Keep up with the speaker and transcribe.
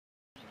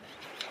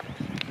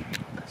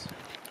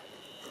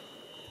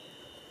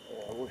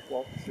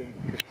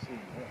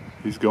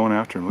He's going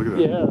after him. Look at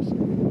that. Yes.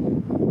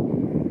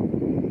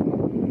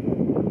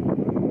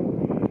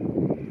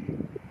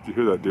 Did you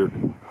hear that deer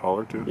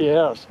holler too?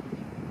 Yes.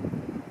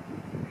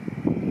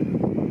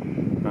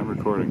 I'm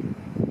recording.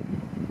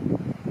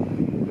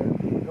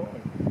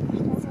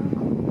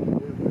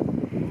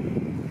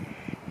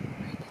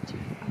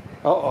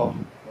 Uh-oh.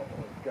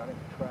 He's got him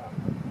trapped.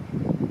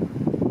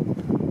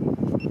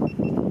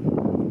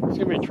 He's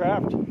gonna be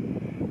trapped.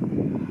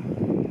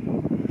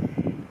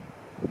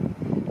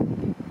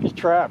 He's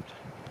trapped.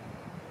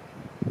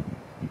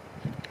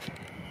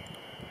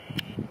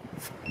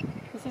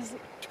 This is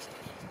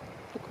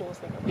the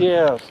coolest thing ever.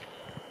 Yes.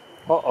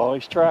 Uh-oh,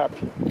 he's trapped.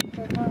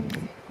 Here it comes.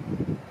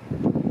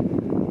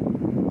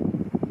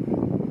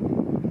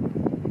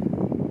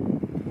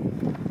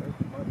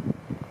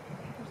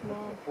 There's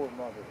Mom. Poor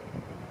mother.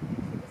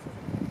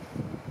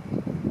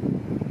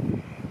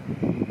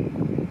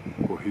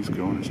 Well, he's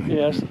going, isn't he?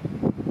 Yes.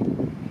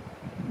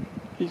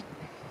 He's...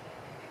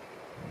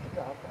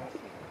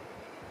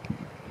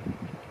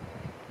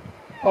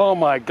 Oh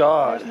my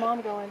God. There's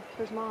Mom going.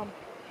 There's Mom.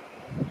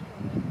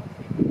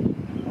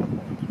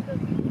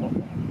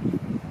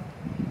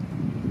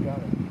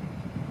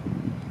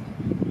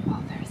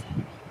 Oh, there's it.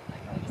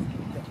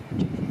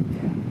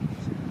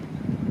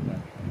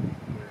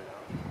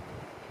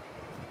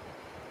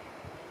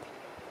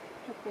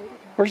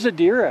 Where's the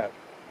deer at?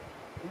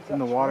 He's In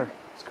the water.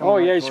 Oh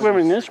yeah, he's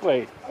swimming this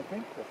way. I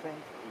think the thing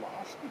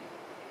lost him.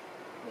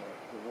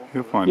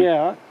 He'll find it.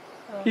 Yeah.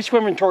 He's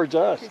swimming towards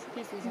us. He's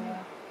losing it.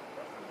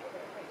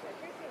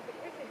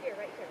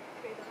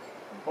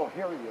 Oh,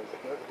 here he is.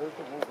 There's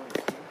the Wolverine.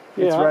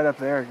 It's Yeah. right up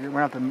there. You're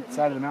right up the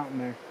side of the mountain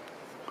there.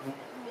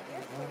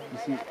 You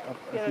see up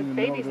Yeah, in the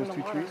middle of baby's in those the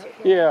two water. trees? Right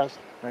here. Yes.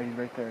 Right, he's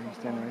right there. He's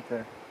standing right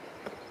there.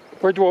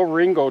 Where'd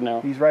Wolverine go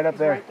now? He's right up He's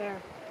there. right there,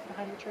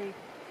 behind the tree.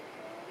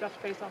 Just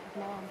face off with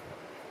Mom.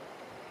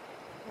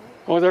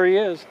 Oh, there he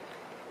is.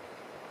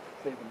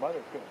 See, the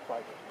mother's going to fight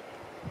it.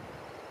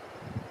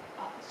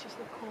 Oh, it's just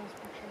the coolest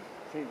picture.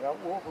 See, that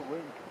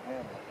Wolverine can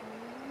handle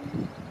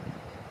it.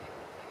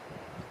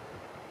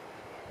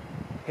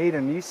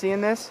 Hayden, you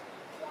seeing this?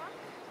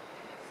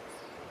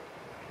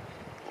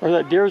 Where's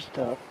that deer's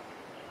stuff?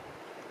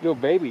 Little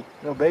baby.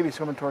 Little baby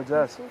swimming towards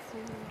us.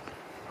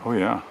 Oh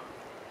yeah.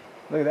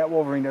 Look at that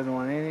Wolverine doesn't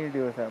want anything to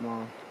do with that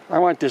mom. I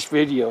want this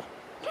video.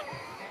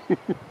 You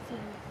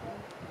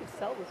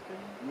sell this good.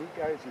 You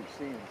guys are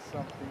seeing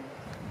something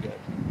that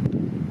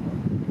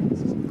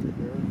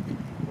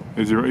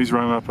He's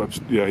running up.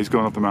 Yeah, he's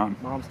going up the mountain.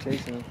 Mom's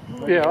chasing him.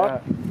 Look Yeah.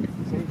 at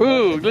that.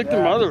 Ooh, look at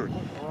the mother.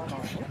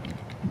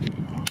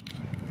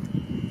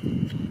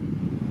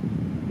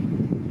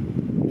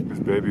 This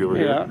baby over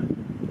Yeah. here.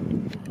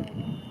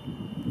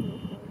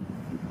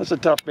 That's a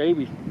tough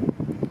baby.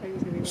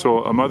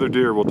 So a mother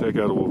deer will take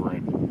out a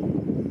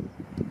Wolverine.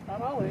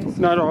 Not always.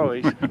 Not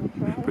always.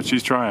 But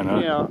she's trying, huh?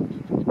 Yeah.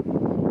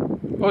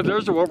 Oh,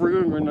 there's a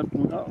Wolverine running up the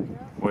mountain.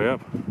 Way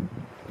up.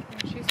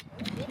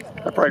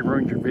 I probably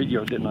ruined your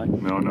video, didn't I?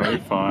 No, you're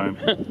fine.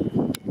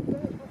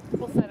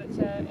 We'll set it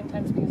to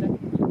intense music.